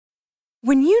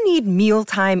When you need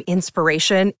mealtime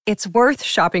inspiration, it's worth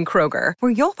shopping Kroger,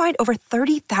 where you'll find over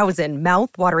 30,000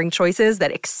 mouth-watering choices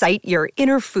that excite your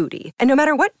inner foodie. And no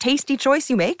matter what tasty choice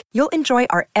you make, you'll enjoy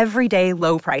our everyday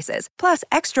low prices, plus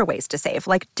extra ways to save,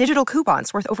 like digital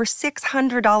coupons worth over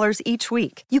 $600 each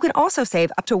week. You can also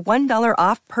save up to $1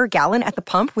 off per gallon at the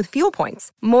pump with fuel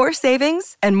points. More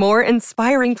savings and more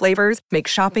inspiring flavors make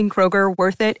shopping Kroger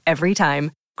worth it every time.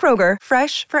 Kroger,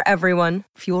 fresh for everyone.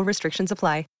 Fuel restrictions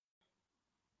apply.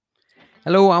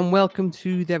 Hello and welcome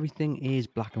to the Everything is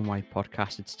Black and White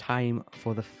podcast. It's time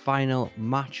for the final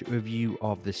match review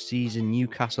of the season.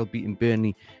 Newcastle beating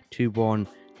Burnley 2-1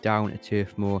 down at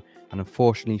Turf Moor. And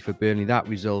unfortunately for Burnley, that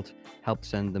result helped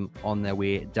send them on their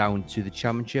way down to the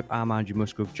Championship. I'm Andrew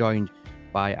Musgrove, joined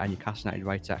by our Newcastle United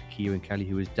writer, Kieran Kelly,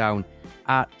 who was down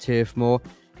at Turf Moor.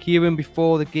 Kieran,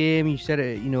 before the game, you said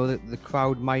that the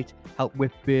crowd might help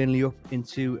whip Burnley up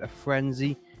into a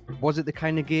frenzy. Was it the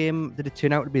kind of game, did it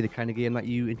turn out to be the kind of game that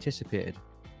you anticipated?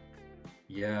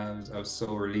 Yeah, I was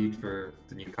so relieved for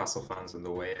the Newcastle fans on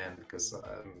the way in, because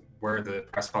where the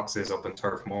press box is up in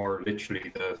Turf Moor,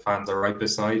 literally the fans are right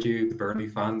beside you, the Burnley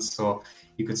fans, so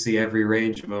you could see every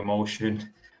range of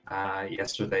emotion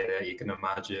yesterday that you can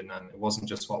imagine. And it wasn't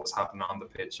just what was happening on the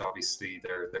pitch. Obviously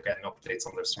they're getting updates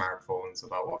on their smartphones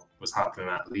about what was happening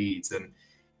at Leeds, and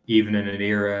even in an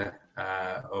era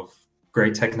of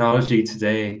great technology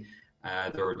today,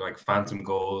 there were like phantom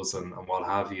goals and what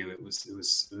have you. It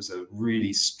was a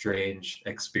really strange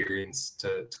experience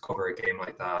to cover a game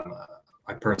like that. And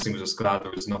I personally was just glad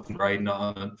there was nothing riding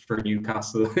on it for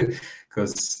Newcastle,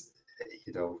 because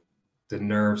the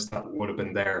nerves that would have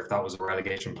been there if that was a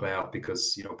relegation playoff.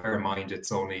 Because bear in mind,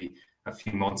 it's only a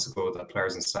few months ago that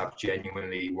players and staff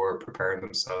genuinely were preparing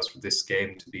themselves for this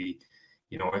game to be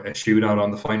a shootout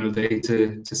on the final day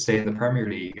to stay in the Premier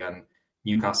League. And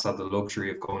Newcastle had the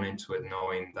luxury of going into it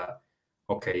knowing that,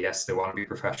 okay, yes, they want to be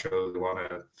professional, they want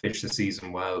to finish the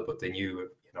season well, but they knew,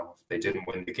 if they didn't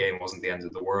win the game, it wasn't the end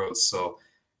of the world. So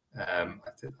I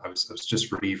was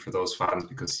just relieved for those fans,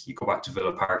 because you go back to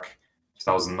Villa Park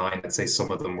 2009, I'd say some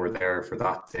of them were there for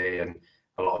that day, and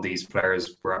a lot of these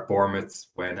players were at Bournemouth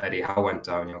when Eddie Howe went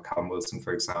down, Callum Wilson,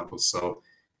 for example. So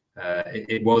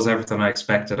it was everything I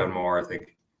expected and more, I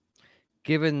think.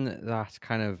 Given that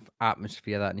kind of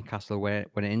atmosphere that Newcastle went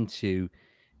into,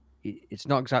 it's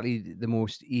not exactly the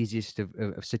most easiest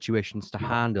of situations to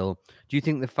handle. Do you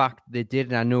think the fact they did,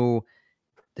 and I know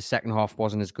the second half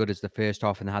wasn't as good as the first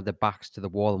half and they had their backs to the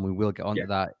wall, and we will get onto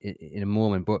that in a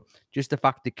moment, but just the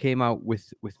fact they came out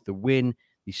with the win,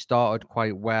 they started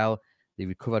quite well, they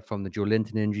recovered from the Joe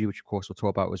Linton injury, which of course we'll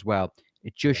talk about as well.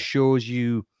 It just shows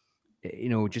you,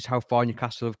 just how far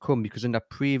Newcastle have come, because under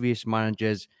previous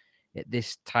managers at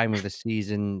this time of the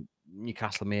season,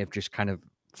 Newcastle may have just kind of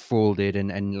folded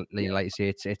and like you say,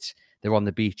 it's they're on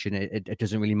the beach and it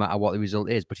doesn't really matter what the result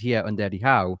is. But here under Eddie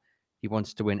Howe, he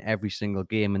wants to win every single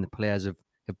game, and the players have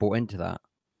bought into that.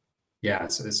 Yeah,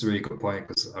 it's a really good point,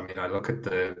 because I look at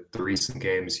the recent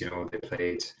games. They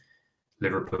played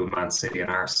Liverpool, Man City,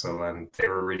 and Arsenal, and they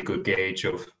were a really good gauge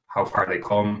of how far they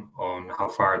come, on how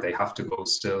far they have to go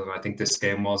still. And I think this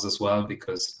game was as well,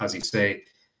 because as you say,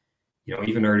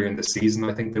 even earlier in the season,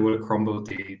 I think they would have crumbled.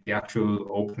 The actual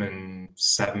opening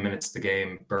 7 minutes of the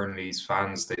game, Burnley's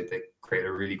fans, they create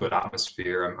a really good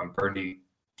atmosphere, and Burnley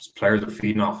players are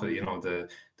feeding off it,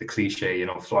 the cliche,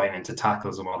 flying into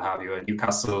tackles and what have you. And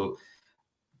Newcastle,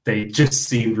 they just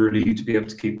seemed relieved to be able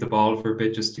to keep the ball for a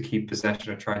bit, just to keep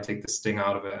possession and try and take the sting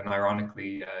out of it. And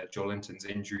ironically, Joe Linton's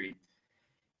injury,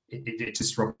 it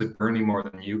disrupted Burnley more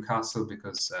than Newcastle,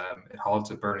 because it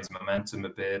halted Burnley's momentum a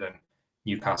bit, and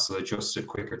Newcastle adjusted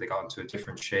quicker. They got into a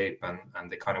different shape,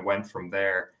 and they kind of went from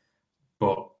there.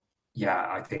 But yeah,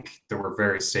 I think there were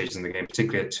various stages in the game,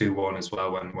 particularly at 2-1 as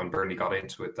well, when Burnley got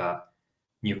into it, that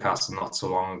Newcastle not so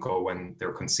long ago, when they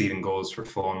were conceding goals for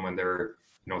fun, when they were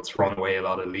throwing away a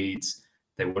lot of leads,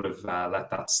 they would have let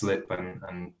that slip,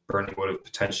 and Burnley would have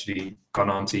potentially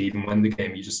gone on to even win the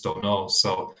game. You just don't know.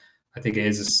 So I think it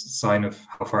is a sign of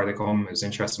how far they come. It was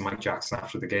interesting, Mike Jackson,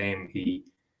 after the game, he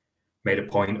made a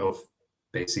point of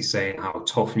basically saying how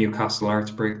tough Newcastle are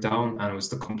to break down, and it was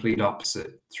the complete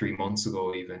opposite 3 months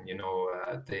ago. Even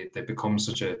they become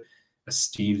such a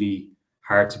steely,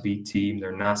 hard to beat team.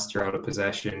 They're nastier out of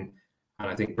possession, and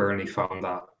I think Burnley found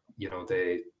that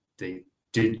they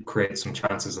did create some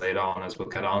chances late on, as we'll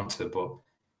get on to, but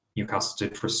Newcastle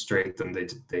did frustrate them.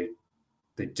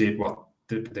 They did what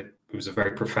it was a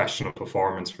very professional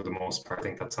performance for the most part. I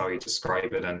think that's how you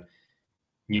describe it. And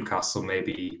Newcastle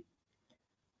maybe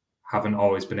haven't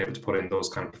always been able to put in those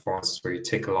kind of performances where you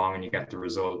tick along and you get the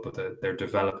result, but they're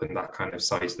developing that kind of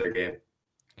side to their game.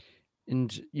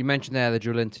 And you mentioned there the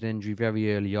Joelinton injury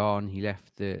very early on. He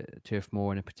left the Turf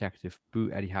Moor in a protective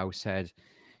boot. Eddie Howe said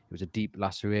it was a deep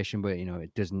laceration, but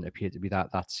it doesn't appear to be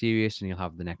that serious, and he'll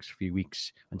have the next few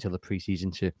weeks until the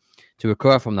preseason to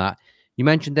recover from that. You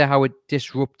mentioned there how it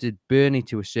disrupted Burnley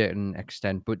to a certain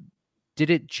extent, but did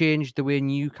it change the way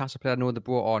Newcastle played? I know they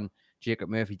brought on Jacob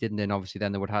Murphy, didn't they? And obviously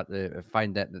then they would have to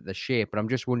find the shape. But I'm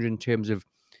just wondering, in terms of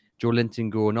Joelinton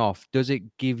going off, does it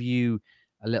give you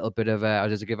a little bit of or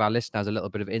does it give our listeners a little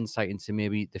bit of insight into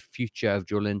maybe the future of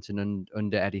Joelinton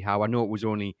under Eddie Howe? I know it was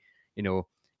only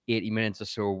 80 minutes or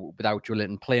so without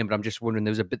Joelinton playing, but I'm just wondering,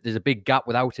 there's a big gap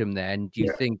without him there. And do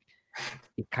you think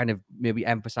it kind of maybe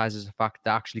emphasizes the fact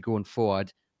that actually going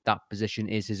forward, that position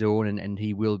is his own and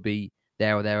he will be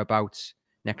there or thereabouts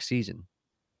next season?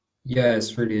 Yeah,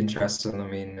 it's really interesting. I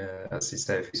mean, as he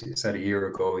said a year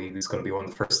ago, he was going to be one of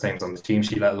the first names on the team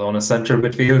sheet, let alone a central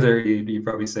midfielder. You'd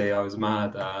probably say I was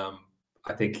mad.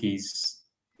 I think he's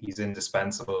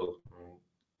indispensable.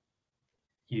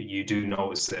 You do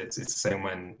notice that it's the same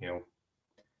when a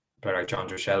player like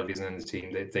Jonjo Shelvey's in the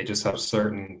team. They just have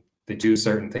they do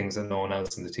certain things that no one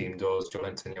else in the team does.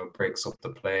 Joelinton, breaks up the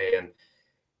play, and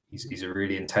he's a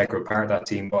really integral part of that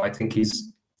team. But I think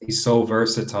he's so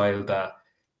versatile that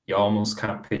you almost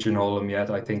can't pigeonhole him yet.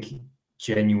 I think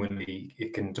genuinely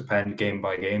it can depend game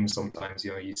by game. Sometimes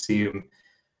you see him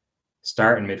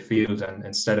start in midfield, and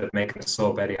instead of making a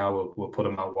sub, Eddie Howe will put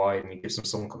him out wide, and he gives him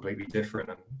something completely different.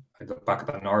 And I look back at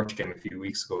that Norwich game a few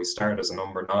weeks ago. He started as a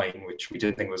number 9, which we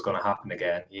didn't think was going to happen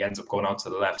again. He ends up going out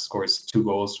to the left, scores 2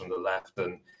 goals from the left,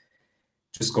 and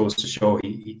just goes to show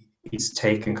he's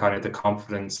taken kind of the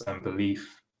confidence and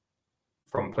belief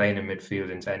from playing in midfield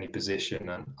into any position.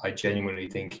 And I genuinely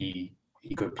think he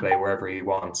could play wherever he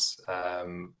wants.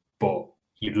 But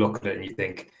you look at it and you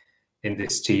think, in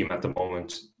this team at the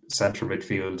moment, central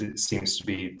midfield seems to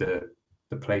be the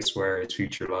place where his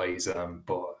future lies.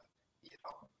 But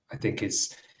I think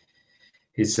his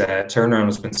turnaround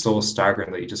has been so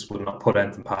staggering that you just would not put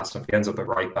anything past him. If he ends up at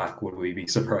right back, would we be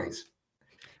surprised?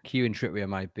 Kieran Trippier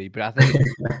might be, but I think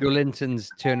Joelinton's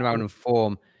turnaround and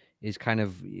form is kind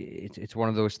of, it's one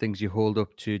of those things you hold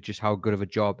up to just how good of a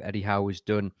job Eddie Howe has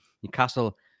done.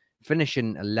 Newcastle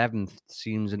finishing 11th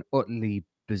seems an utterly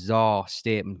bizarre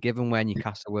statement, given where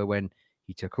Newcastle were when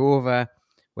he took over,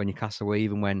 when Newcastle were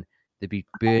even when they beat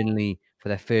Burnley for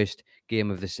their first game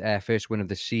of this first win of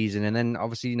the season. And then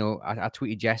obviously, I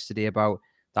tweeted yesterday about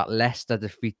that Leicester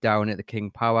defeat down at the King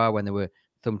Power when they were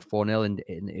thumped 4-0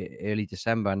 in early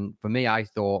December. And for me, I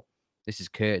thought, this is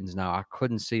curtains now. I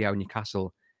couldn't see how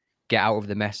Newcastle get out of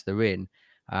the mess they're in.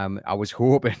 I was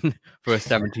hoping for a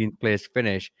 17th place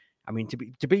finish. I mean,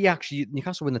 to be actually,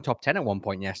 Newcastle win the top 10 at one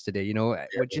point yesterday,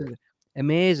 which is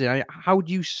amazing. How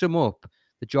do you sum up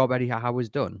the job Eddie Howe has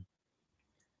done?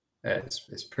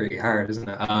 It's pretty hard, isn't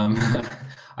it?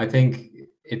 I think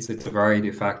it's a variety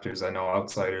of factors. I know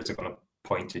outsiders are going to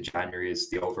point to January as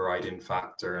the overriding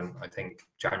factor, and I think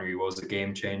January was a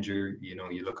game changer.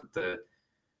 You look at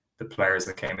the players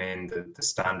that came in, the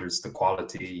standards, the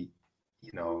quality.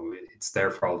 It's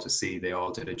their fault to see they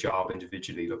all did a job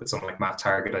individually. Look at someone like Matt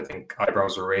Targett. I think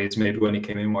eyebrows were raised maybe when he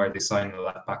came in, why they signed the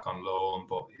left back on loan,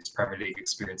 but his Premier League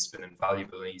experience has been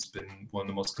invaluable, and he's been one of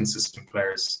the most consistent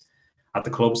players at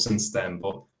the club since then.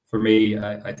 But for me,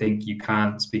 I think you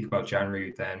can't speak about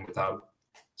January then without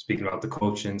speaking about the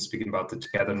coaching, speaking about the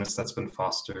togetherness that's been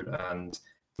fostered and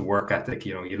the work ethic.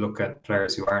 You look at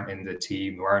players who aren't in the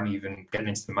team, who aren't even getting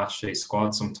into the matchday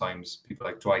squad sometimes, people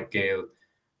like Dwight Gale,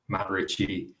 Matt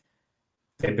Ritchie,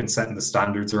 they've been setting the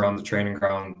standards around the training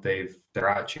ground. Their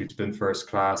attitude's been first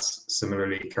class.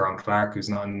 Similarly, Kieran Clark, who's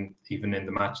not even in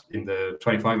the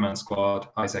 25-man squad,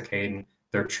 Isaac Hayden,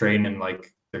 they're training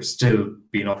like they're still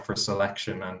being up for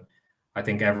selection. And I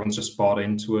think everyone's just bought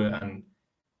into it. And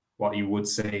what you would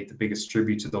say, the biggest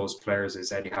tribute to those players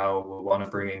is Eddie Howe will want to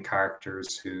bring in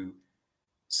characters who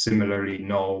similarly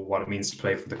know what it means to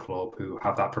play for the club, who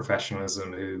have that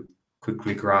professionalism, who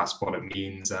quickly grasp what it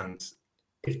means. And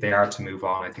if they are to move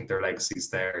on, I think their legacy's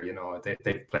there.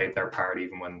 They've played their part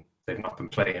even when they've not been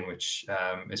playing, which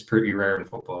is pretty rare in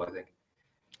football, I think.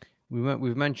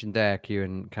 We've mentioned there,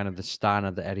 Kieran, kind of the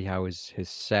standard that Eddie Howe has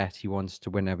set. He wants to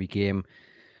win every game.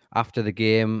 After the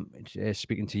game,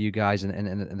 speaking to you guys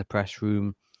in the press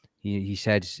room, he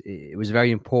said, it was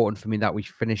very important for me that we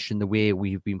finish in the way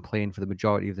we've been playing for the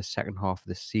majority of the second half of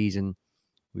the season.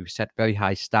 We've set very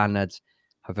high standards,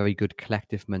 have very good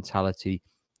collective mentality.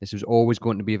 This was always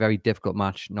going to be a very difficult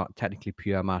match, not technically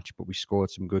pure match, but we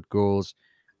scored some good goals.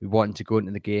 We wanted to go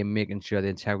into the game, making sure the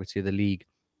integrity of the league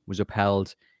was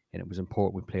upheld, and it was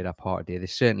important we played our part today. They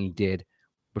certainly did.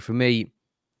 But for me,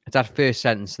 it's that first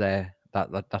sentence there,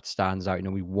 that stands out. You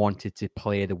know, we wanted to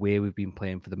play the way we've been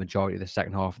playing for the majority of the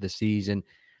second half of the season,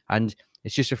 and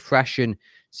it's just refreshing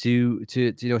to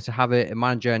have a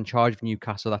manager in charge of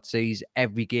Newcastle that sees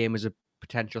every game as a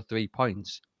potential 3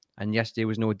 points. And yesterday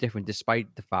was no different,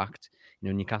 despite the fact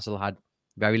Newcastle had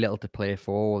very little to play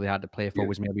for. All they had to play for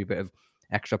was maybe a bit of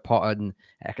extra pot and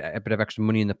a bit of extra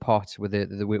money in the pot with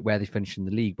the where they finished in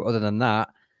the league. But other than that,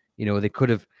 they could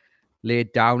have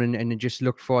laid down and just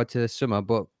looked forward to the summer,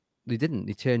 but they didn't.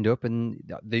 They turned up and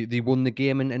they won the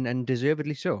game and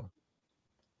deservedly so.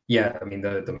 Yeah, I mean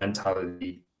the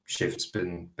mentality shift's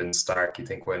been stark. You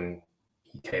think when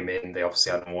he came in, they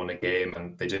obviously hadn't won a game,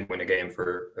 and they didn't win a game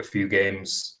for a few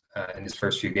games in his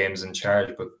first few games in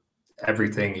charge. But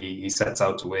everything he sets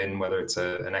out to win, whether it's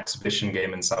an exhibition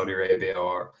game in Saudi Arabia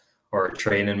or a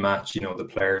training match, the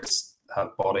players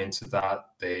have bought into that.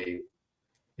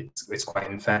 It's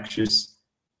quite infectious.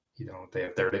 They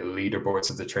have their little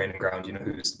leaderboards at the training ground.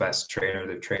 Who's the best trainer?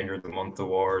 They've Trainer of the Month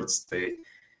awards.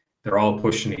 They're all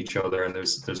pushing each other, and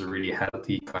there's a really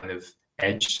healthy kind of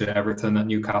edge to everything at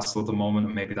Newcastle at the moment,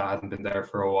 and maybe that hadn't been there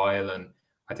for a while. And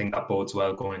I think that bodes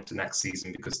well going into next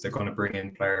season because they're going to bring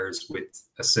in players with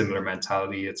a similar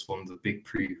mentality. It's one of the big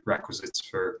prerequisites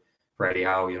for Eddie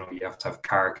Howe. You have to have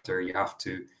character, you have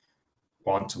to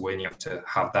want to win, you have to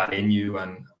have that in you.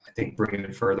 And I think bringing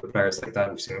in further players like that,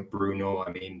 we've seen with Bruno.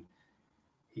 I mean,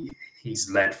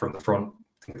 he's led from the front.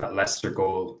 I think that Leicester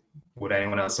goal, would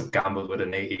anyone else have gambled with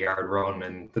an 80-yard run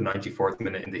in the 94th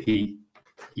minute in the heat?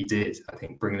 He did. I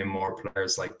think bringing in more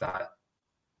players like that,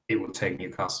 it will take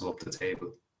Newcastle up the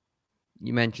table.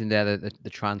 You mentioned there the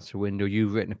transfer window.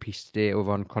 You've written a piece today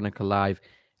over on Chronicle Live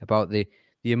about the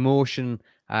emotional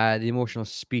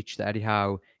speech that Eddie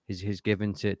Howe has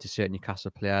given to certain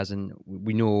Newcastle players, and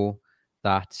we know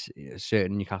that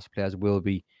certain Newcastle players will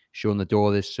be shown the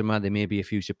door this summer. There may be a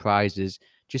few surprises.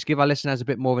 Just give our listeners a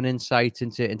bit more of an insight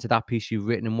into that piece you've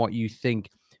written and what you think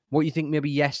maybe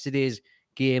yesterday's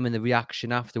game and the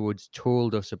reaction afterwards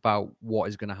told us about what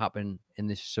is going to happen in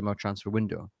this summer transfer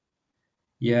window.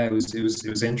 Yeah, it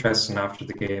was interesting after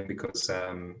the game because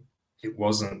it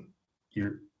wasn't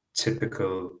your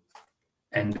typical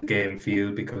end of game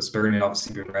feel, because Burnley had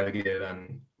obviously been relegated,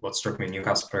 and what struck me in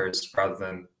Newcastle players, rather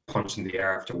than punching the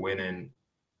air after winning,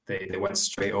 they went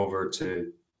straight over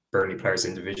to Burnley players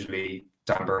individually.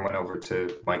 Dan Burn went over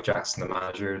to Mike Jackson, the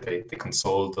manager. They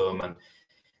consoled them, and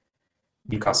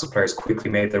Newcastle players quickly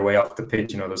made their way off the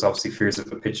pitch. There's obviously fears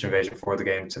of a pitch invasion before the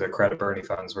game. To their credit, Burnley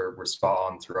fans were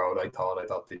spot on throughout. I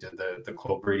thought they did the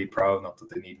club really proud. Not that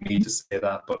they need me to say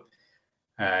that, but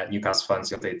Newcastle fans,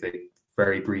 they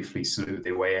very briefly saluted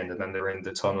their way in, and then they're in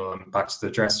the tunnel and back to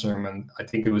the dressing room. And I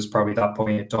think it was probably that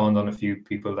point it dawned on a few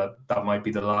people that might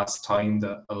be the last time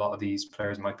that a lot of these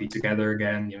players might be together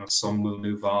again. Some will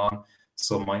move on,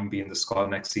 some might be in the squad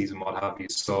next season, what have you.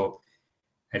 So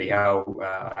Eddie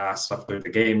Howe asked after the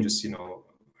game, just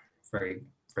very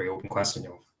very open question.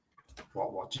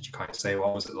 What did you kind of say?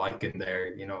 What was it like in there?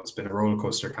 It's been a roller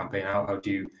coaster campaign. How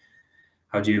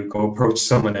do you go approach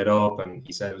summing it up? And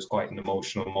he said it was quite an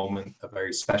emotional moment, a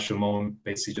very special moment,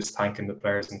 basically just thanking the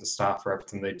players and the staff for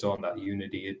everything they'd done. That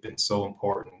unity had been so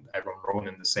important, everyone rowing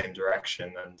in the same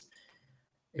direction. And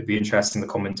it'd be interesting the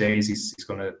coming days. He's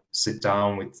going to sit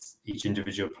down with each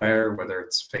individual player, whether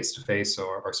it's face-to-face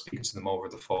or speaking to them over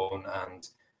the phone, and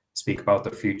speak about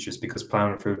their futures, because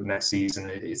planning for the next season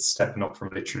is stepping up from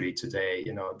literally today.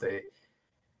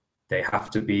 They have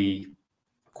to be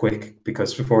quick,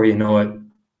 because before you know it,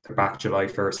 they're back July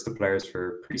 1st, the players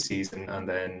for pre-season, and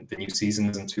then the new season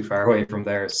isn't too far away from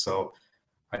there. So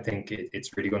I think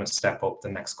it's really going to step up the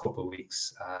next couple of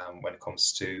weeks when it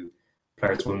comes to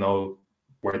players will know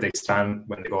where they stand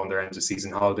when they go on their end of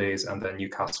season holidays, and then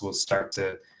Newcastle will start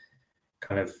to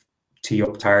kind of tee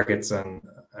up targets and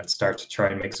start to try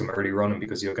and make some early running,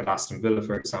 because you look at Aston Villa,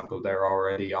 for example, they're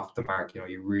already off the mark.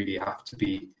 You really have to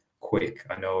be quick.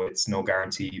 I know it's no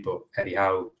guarantee, but Eddie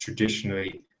Howe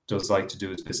traditionally does like to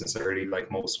do his business early, like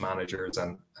most managers,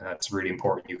 and it's really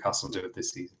important Newcastle do it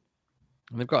this season.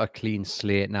 And they've got a clean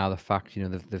slate now. The fact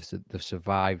they've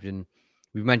survived, and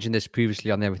we've mentioned this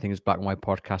previously on the Everything Is Black and White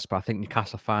podcast, but I think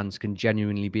Newcastle fans can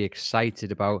genuinely be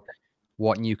excited about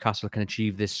what Newcastle can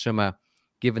achieve this summer,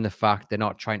 given the fact they're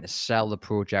not trying to sell the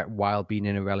project while being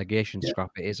in a relegation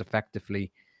scrap. It is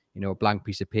effectively, a blank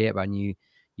piece of paper, and you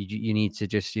need to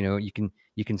just, you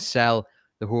can sell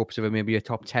the hopes of maybe a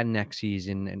top 10 next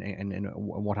season and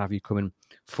what have you coming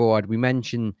forward. We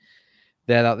mentioned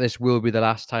there that this will be the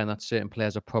last time that certain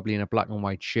players are probably in a black and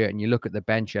white shirt. And you look at the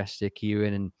bench yesterday,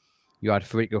 Kieran, and you had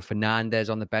Federico Fernandez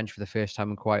on the bench for the first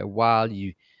time in quite a while.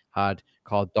 You had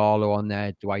Carl Darlow on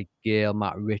there, Dwight Gale,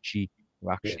 Matt Ritchie, who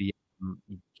actually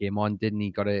He came on, didn't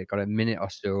he? Got a minute or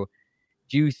so.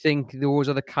 Do you think those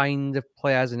are the kind of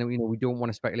players, and we don't want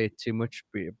to speculate too much,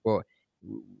 but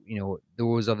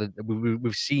those are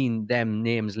we've seen them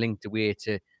names linked away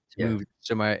to Yeah. move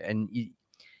somewhere, and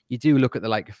you do look at the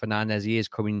like of Fernandez. He is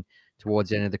coming towards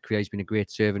the end of the career. He's been a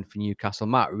great servant for Newcastle.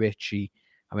 Matt Ritchie,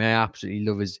 I mean, I absolutely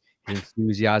love his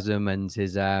enthusiasm and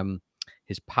his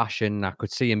passion. I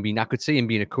could see him being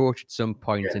a coach at some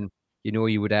point, Yeah. and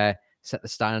he would set the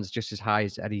standards just as high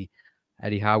as Eddie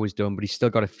Howe has done. But he's still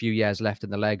got a few years left in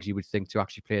the legs, you would think, to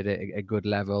actually play at a good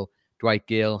level. Dwight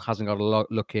Gale hasn't got a lot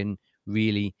looking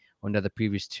really under the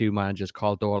previous two managers.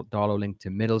 Carl Darlow linked to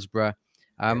Middlesbrough.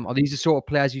 Are these the sort of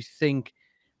players you think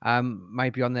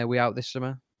might be on their way out this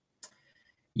summer?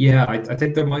 Yeah, I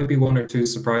think there might be one or two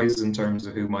surprises in terms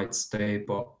of who might stay,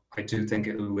 but I do think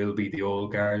it will be the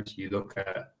old guard. You look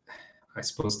at, I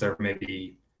suppose there may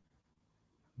be,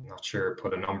 I'm not sure,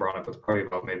 put a number on it, but probably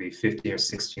about maybe 15 or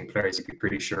 16 players you'd be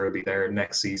pretty sure will be there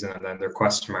next season, and then there are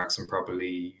question marks on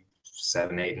probably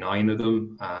 7, 8, 9 of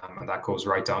them. And that goes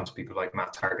right down to people like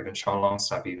Matt Targett and Sean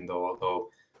Longstaff, although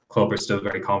club are still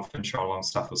very confident Sean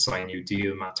Longstaff will sign a new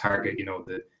deal. Matt Targett,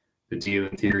 the deal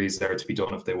in theory is there to be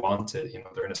done if they want it.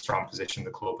 They're in a strong position, the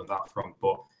club, on that front.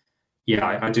 But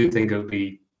yeah, I do think it'll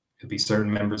be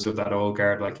certain members of that old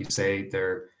guard, like you say.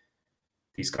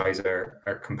 These guys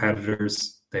are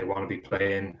competitors. They want to be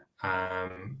playing.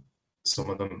 Some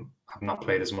of them have not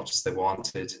played as much as they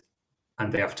wanted,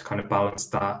 and they have to kind of balance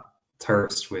that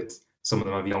thirst with. Some of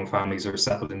them have young families who are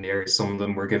settled in the area. Some of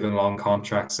them were given long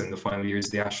contracts in the final years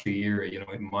of the Ashley era.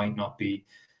 It might not be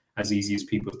as easy as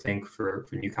people think for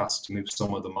Newcastle to move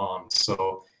some of them on.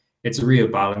 So it's a real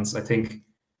balance. I think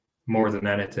more than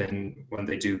anything, when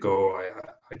they do go,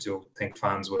 I don't think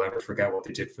fans will ever forget what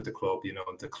they did for the club.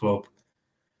 The club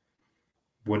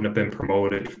wouldn't have been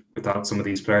promoted without some of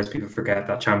these players. People forget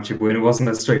that championship win. It wasn't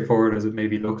as straightforward as it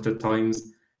maybe looked at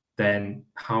times. Then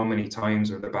how many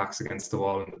times were their backs against the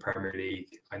wall in the Premier League?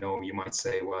 I know you might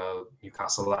say, well,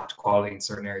 Newcastle lacked quality in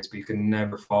certain areas, but you can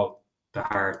never fault the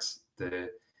heart, the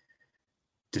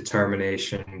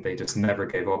determination. They just never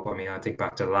gave up. I mean, I think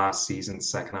back to last season,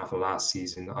 second half of last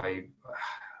season, I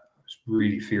was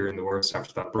really fearing the worst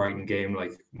after that Brighton game,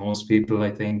 like most people,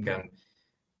 I think. And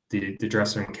the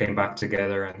dressing room came back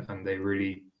together, and they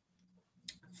really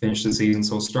finished the season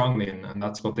so strongly, and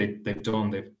that's what they've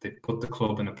done. They've put the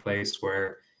club in a place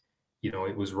where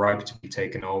it was ripe to be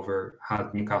taken over.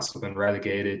 Had Newcastle been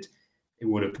relegated, it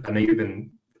would have, and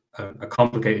even a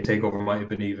complicated takeover might have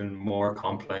been even more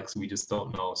complex. We just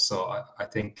don't know. So I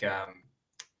think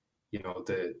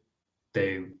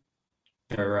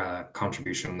their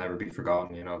contribution will never be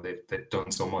forgotten. They've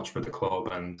done so much for the club,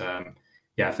 and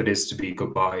if it is to be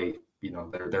goodbye,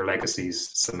 their legacy's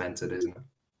cemented, isn't it?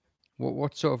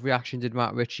 What sort of reaction did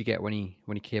Matt Ritchie get when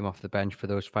he came off the bench for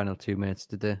those final 2 minutes?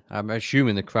 I'm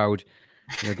assuming the crowd,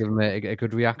 give him a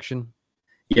good reaction?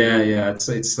 Yeah.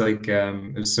 It's like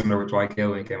it was similar with Dwight Gale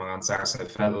when he came on Saracen.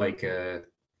 It felt like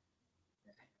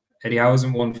Eddie Howe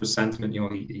wasn't one for sentiment.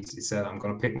 He said, "I'm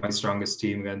going to pick my strongest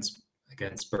team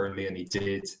against Burnley," and he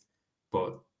did.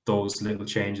 But those little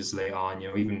changes late on,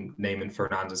 even naming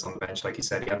Fernandez on the bench, like he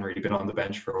said, he hadn't really been on the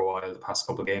bench for a while. The past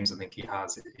couple of games, I think he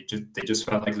has. They just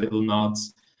felt like little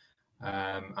nods.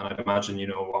 And I'd imagine,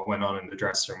 what went on in the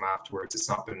dressing room afterwards, it's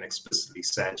not been explicitly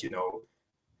said,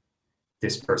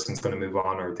 this person's going to move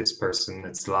on, or this person,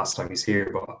 it's the last time he's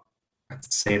here. But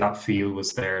I'd say that feel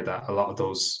was there, that a lot of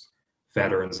those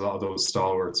veterans, a lot of those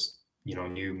stalwarts,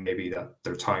 knew maybe that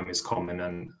their time is coming.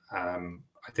 And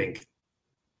I think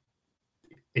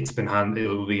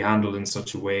it'll be handled in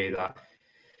such a way that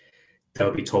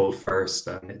they'll be told first,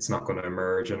 and it's not going to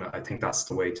emerge. And I think that's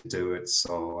the way to do it.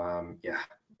 So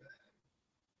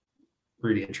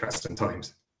really interesting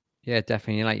times. Yeah,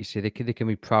 definitely. Like you say, they can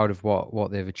be proud of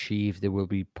what they've achieved. They will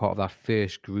be part of that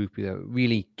first group,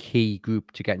 really key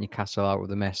group to get Newcastle out of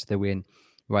the mess they were in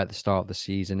right at the start of the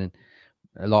season. And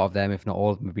a lot of them, if not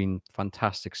all of them, have been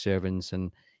fantastic servants.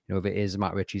 And if it is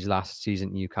Matt Ritchie's last season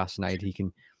at Newcastle United, he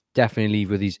can definitely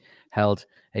leave with his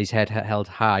head held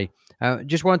high.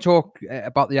 Just want to talk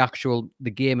about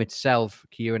the game itself,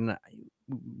 Kieran.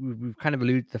 We've kind of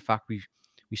alluded to the fact we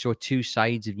saw two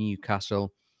sides of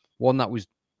Newcastle. One that was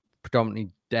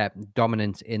predominantly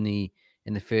dominant in the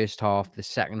first half. The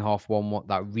second half, one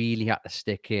that really had to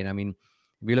stick in. I mean,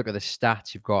 if you look at the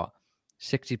stats, you've got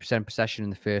 60% possession in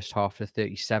the first half to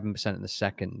 37% in the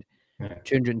second.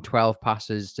 212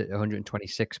 passes to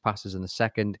 126 passes in the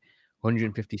second.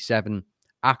 157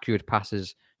 accurate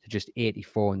passes to just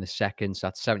 84 in the second. So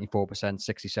that's 74%,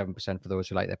 67% for those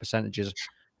who like their percentages.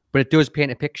 But it does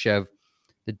paint a picture of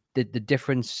the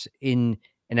difference in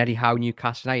in Eddie Howe,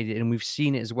 Newcastle United, and we've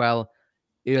seen it as well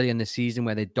early in the season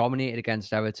where they dominated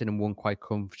against Everton and won quite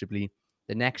comfortably.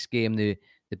 The next game, they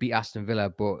beat Aston Villa,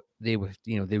 but they were,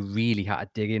 they really had to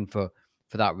dig in for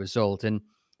that result. And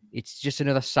it's just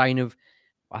another sign of,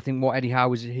 I think, what Eddie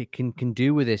Howe can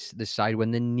do with this side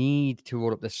when they need to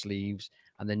roll up their sleeves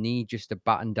and they need just to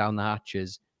batten down the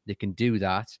hatches. They can do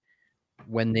that.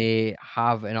 When they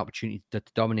have an opportunity to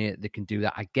dominate, they can do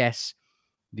that. I guess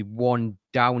the one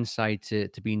downside to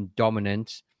being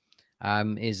dominant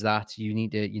is that you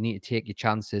need to take your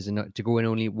chances, and to go in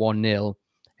only 1-0.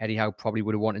 Eddie Howe probably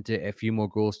would have wanted a few more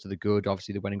goals to the good.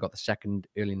 Obviously, they went and got the second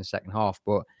early in the second half.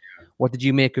 But what did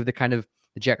you make of the kind of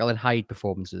the Jekyll and Hyde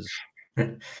performances?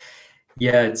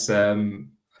 Yeah, it's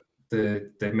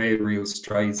they've made real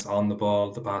strides on the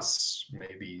ball the past,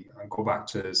 maybe I go back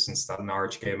to since that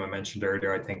Norwich game I mentioned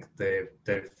earlier. I think they've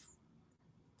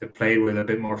played with a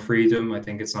bit more freedom. I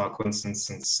think it's not a coincidence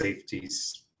since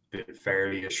safety's been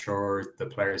fairly assured. The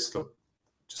players look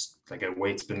just like a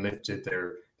weight's been lifted.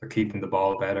 They're keeping the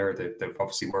ball better. They've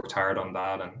obviously worked hard on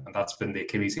that, and that's been the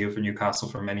Achilles heel for Newcastle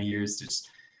for many years. Just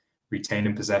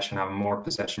retaining possession, having more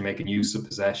possession, making use of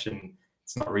possession.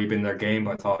 It's not really been their game,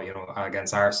 but I thought,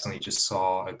 against Arsenal, you just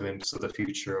saw a glimpse of the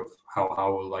future of how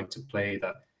Howe would like to play,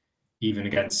 that even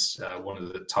against one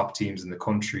of the top teams in the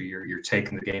country, you're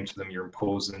taking the game to them, you're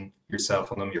imposing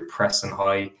yourself on them, you're pressing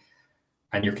high,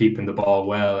 and you're keeping the ball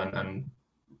well and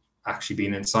actually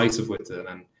being incisive with it.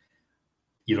 And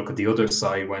you look at the other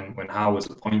side, when Howe was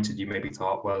appointed, you maybe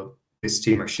thought, well, this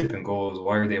team are shipping goals.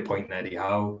 Why are they appointing Eddie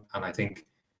Howe? And I think,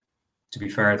 to be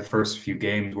fair, the first few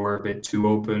games were a bit too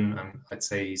open, and I'd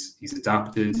say he's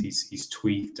adapted, he's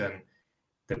tweaked, and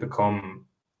they've become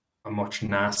a much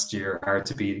nastier, hard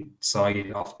to beat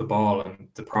side off the ball. And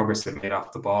the progress they've made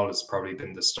off the ball has probably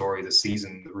been the story of the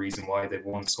season, the reason why they've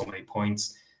won so many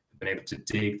points. They've been able to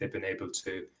dig, they've been able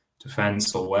to defend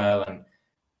so well, and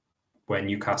when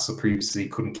Newcastle previously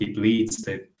couldn't keep leads,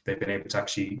 they've been able to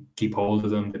actually keep hold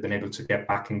of them. They've been able to get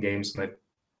back in games when they've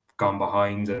gone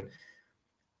behind, and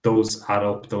those add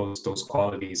up, those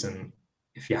qualities. And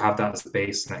if you have that as the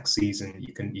base next season,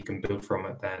 you can build from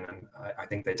it then. And I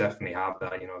think they definitely have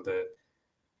that.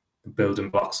 The building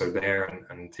blocks are there,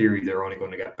 and in theory they're only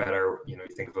going to get better. You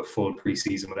think of a full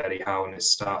preseason with Eddie Howe and his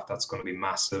staff, that's going to be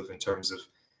massive in terms of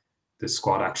the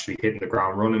squad actually hitting the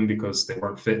ground running, because they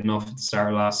weren't fit enough at the start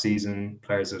of last season.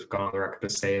 Players have gone on the record to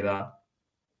say that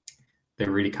they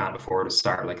really can't afford to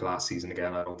start like last season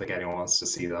again. I don't think anyone wants to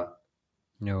see that.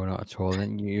 No, not at all.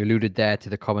 And you alluded there to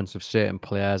the comments of certain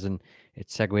players, and it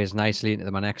segues nicely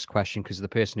into my next question, because the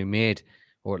person who made,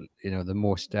 or the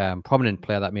most prominent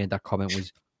player that made that comment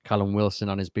was Callum Wilson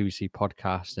on his BBC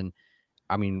podcast. And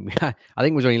I mean, I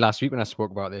think it was only last week when I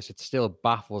spoke about this. It still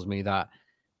baffles me that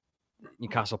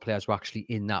Newcastle players were actually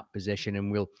in that position,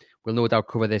 and we'll no doubt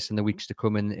cover this in the weeks to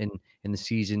come in the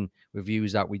season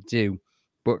reviews that we do.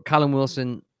 But Callum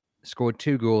Wilson scored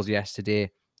 2 goals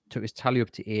yesterday, took his tally up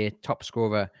to 8, top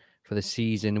scorer for the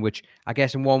season, which I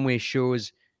guess in one way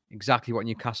shows exactly what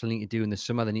Newcastle need to do in the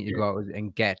summer. They need to go out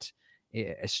and get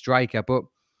a striker. But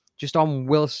just on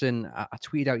Wilson, I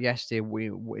tweeted out yesterday,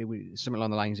 we something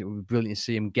along the lines, it would be brilliant to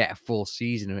see him get a full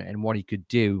season and what he could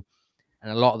do.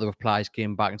 And a lot of the replies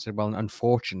came back and said, well,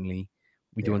 unfortunately,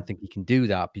 we don't think he can do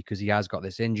that, because he has got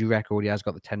this injury record. He has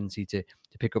got the tendency to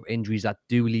pick up injuries that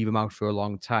do leave him out for a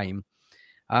long time.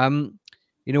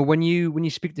 When you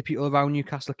speak to people around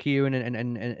Newcastle, Kieran,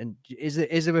 and is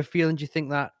there a feeling, do you think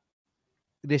that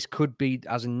this could be,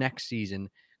 as in next season,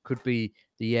 could be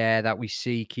the year that we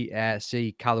see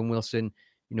Callum Wilson,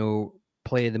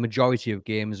 play the majority of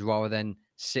games rather than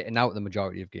sitting out the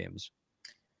majority of games?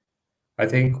 I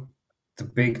think the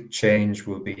big change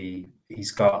will be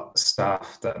he's got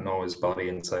staff that know his body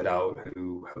inside out,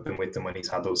 who have been with him when he's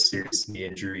had those serious knee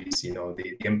injuries.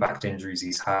 The impact injuries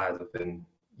he's had have been,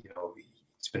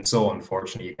 it's been so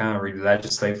unfortunate. You can't really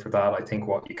legislate for that. I think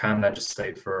what you can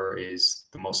legislate for is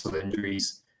the muscle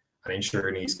injuries, and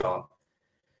ensuring he's got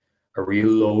a real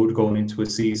load going into a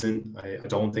season. I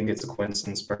don't think it's a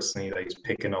coincidence, personally, that he's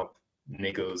picking up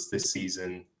niggles this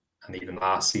season and even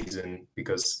last season,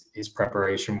 because his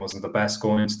preparation wasn't the best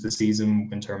going into the season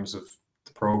in terms of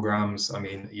the programs. I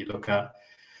mean, you look at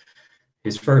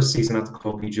his first season at the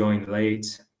club, he joined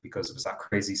late because it was that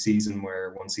crazy season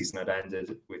where one season had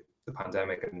ended with the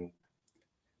pandemic and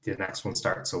the next one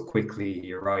started so quickly.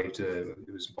 He arrived, it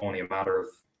was only a matter of,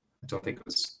 I don't think it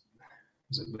was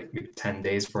like maybe 10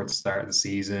 days before the start of the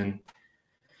season.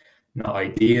 Not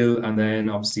ideal. And then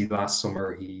obviously last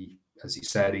summer, he, as you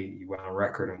said, he went on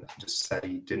record and just said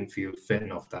he didn't feel fit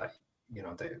enough, that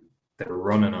they were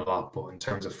running a lot, but in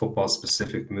terms of football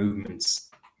specific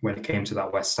movements, when it came to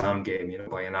that West Ham game,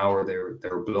 by an hour they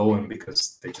were blowing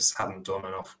because they just hadn't done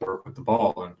enough work with the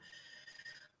ball. And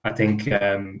I think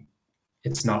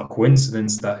it's not a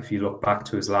coincidence that if you look back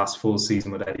to his last full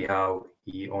season with Eddie Howe,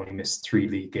 he only missed 3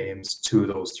 league games, 2 of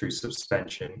those through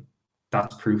suspension.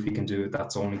 That's proof he can do it.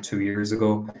 That's only 2 years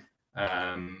ago.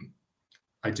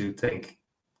 I do think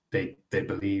they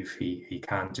believe he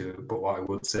can do it. But what I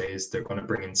would say is they're going to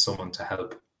bring in someone to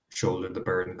help shoulder the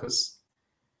burden, because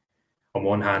on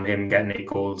one hand, him getting 8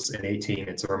 goals in 18,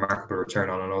 it's a remarkable return.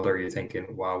 On another, you're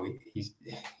thinking, wow,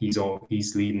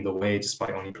 he's leading the way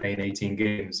despite only playing 18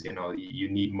 games. You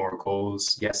need more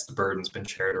goals. Yes, the burden's been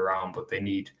shared around, but they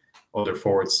need other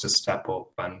forwards to step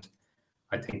up. And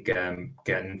I think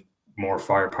getting more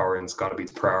firepower in has got to be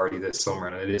the priority this summer,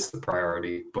 and it is the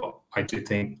priority. But I do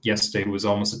think yesterday was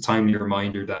almost a timely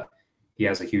reminder that he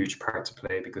has a huge part to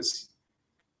play, because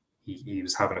he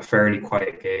was having a fairly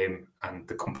quiet game, and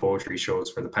the composure he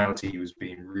shows for the penalty, he was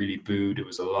being really booed. It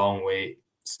was a long wait,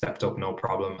 stepped up, no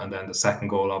problem. And then the second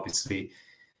goal, obviously,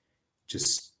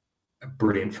 just a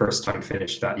brilliant first-time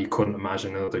finish that you couldn't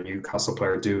imagine another Newcastle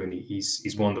player doing.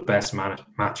 He's one of the best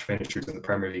match finishers in the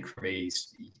Premier League for me.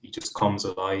 He just comes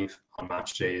alive on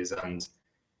match days, and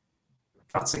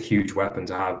that's a huge weapon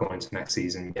to have going into next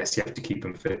season. Yes, you have to keep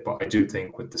him fit, but I do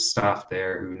think with the staff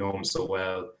there who know him so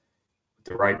well,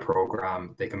 the right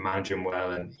program, they can manage him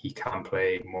well, and he can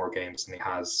play more games than he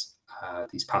has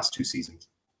these past 2 seasons.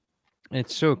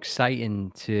 It's so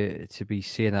exciting to be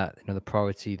seeing that the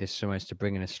priority this summer is to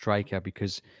bring in a striker,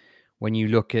 because when you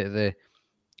look at the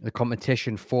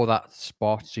competition for that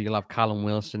spot, so you'll have Callum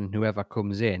Wilson and whoever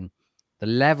comes in, the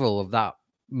level of that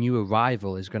new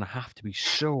arrival is going to have to be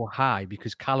so high,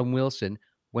 because Callum Wilson,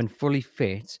 when fully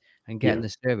fit and getting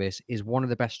the service, is one of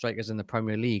the best strikers in the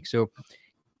Premier League. So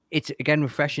it's, again,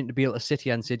 refreshing to be able to sit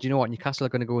here and say, do you know what, Newcastle are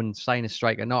going to go and sign a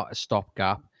striker, not a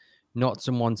stopgap, not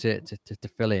someone to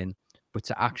fill in, but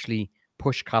to actually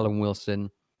push Callum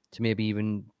Wilson to maybe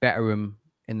even better him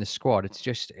in the squad. It's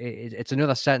just, it's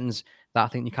another sentence that I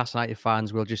think Newcastle United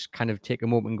fans will just kind of take a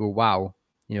moment and go, wow,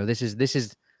 this is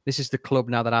the club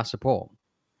now that I support.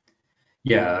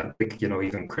 Yeah, I think,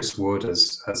 even Chris Wood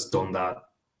has done that.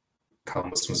 Callum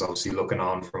Wilson was obviously looking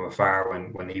on from afar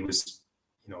when he was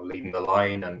leading the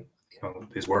line, and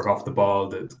his work off the ball,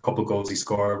 the couple of goals he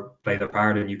scored played a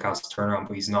part in Newcastle turnaround,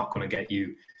 but he's not going to get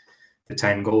you the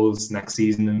 10 goals next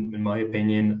season, in my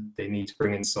opinion. They need to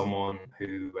bring in someone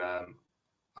who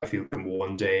I feel can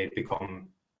one day become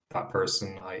that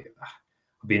person. I'd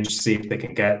be interested to see if they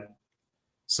can get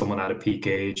someone at a peak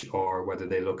age, or whether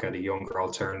they look at a younger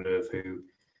alternative who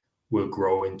will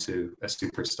grow into a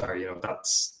superstar.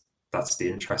 That's the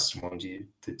interesting one.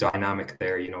 The dynamic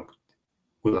there,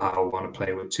 will Howe want to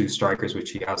play with 2 strikers,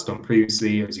 which he has done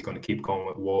previously, or is he going to keep going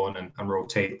with one and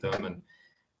rotate them? And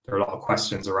there are a lot of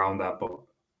questions around that. But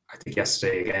I think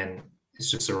yesterday, again,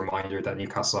 it's just a reminder that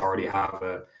Newcastle already have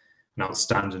an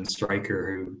outstanding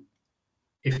striker who,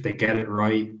 if they get it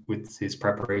right with his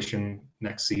preparation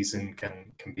next season,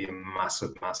 can be a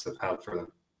massive, massive help for them.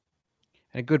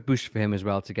 And a good boost for him as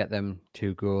well to get them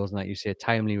 2 goals. And like you say, a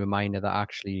timely reminder that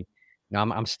actually,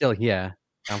 I'm still here.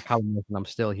 I'm Callum Wilson, I'm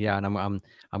still here, and I'm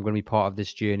going to be part of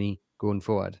this journey going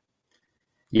forward.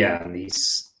 Yeah, and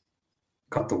he's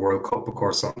got the World Cup, of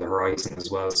course, on the horizon as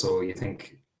well. So you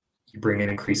think you bring in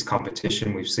increased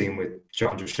competition. We've seen with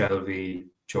Jonjo Shelvey,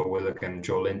 Joe Willock, and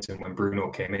Joe Linton, when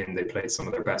Bruno came in, they played some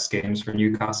of their best games for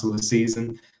Newcastle this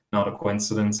season. Not a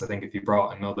coincidence. I think if you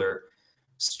brought another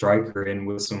striker in,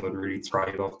 Wilson would really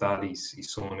thrive off that.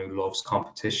 He's someone who loves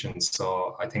competition.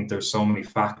 So I think there's so many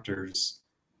factors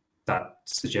that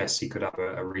suggests he could have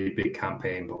a really big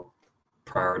campaign, but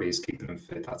priority is keeping him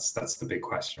fit. That's the big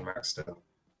question mark still.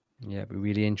 Yeah, it'd be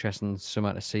really interesting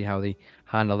summer to see how they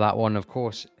handle that one. Of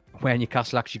course, where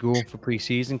Newcastle actually go for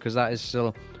pre-season, because that is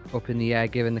still up in the air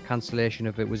given the cancellation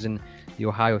of it was in the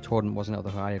Ohio tournament, wasn't it, the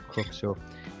Ohio Crook. So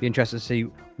be interested to see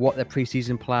what their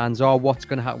pre-season plans are, what's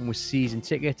going to happen with season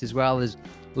tickets as well. There's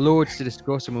loads to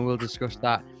discuss, and we will discuss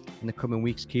that in the coming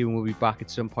weeks. Kieran will be back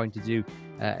at some point to do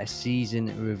a season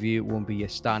review. It won't be a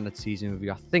standard season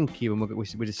review. I think, Kieran,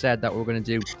 we just said that we're going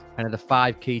to do kind of the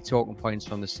 5 key talking points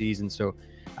from the season. So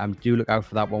do look out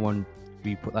for that one when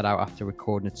we put that out after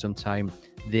recording it sometime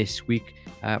this week.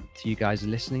 To you guys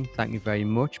listening, thank you very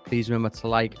much. Please remember to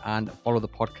like and follow the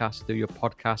podcast through your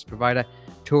podcast provider.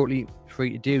 Totally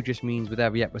free to do. Just means with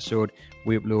every episode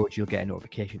we upload, you'll get a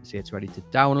notification to say it's ready to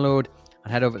download.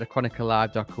 And head over to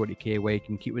chroniclelive.co.uk, where you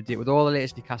can keep with it with all the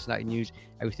latest Newcastle United news,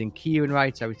 everything Kieran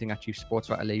writes, everything our chief sports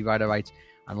writer Lee Ryder writes,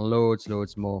 and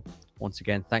loads more. Once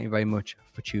again, thank you very much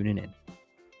for tuning in.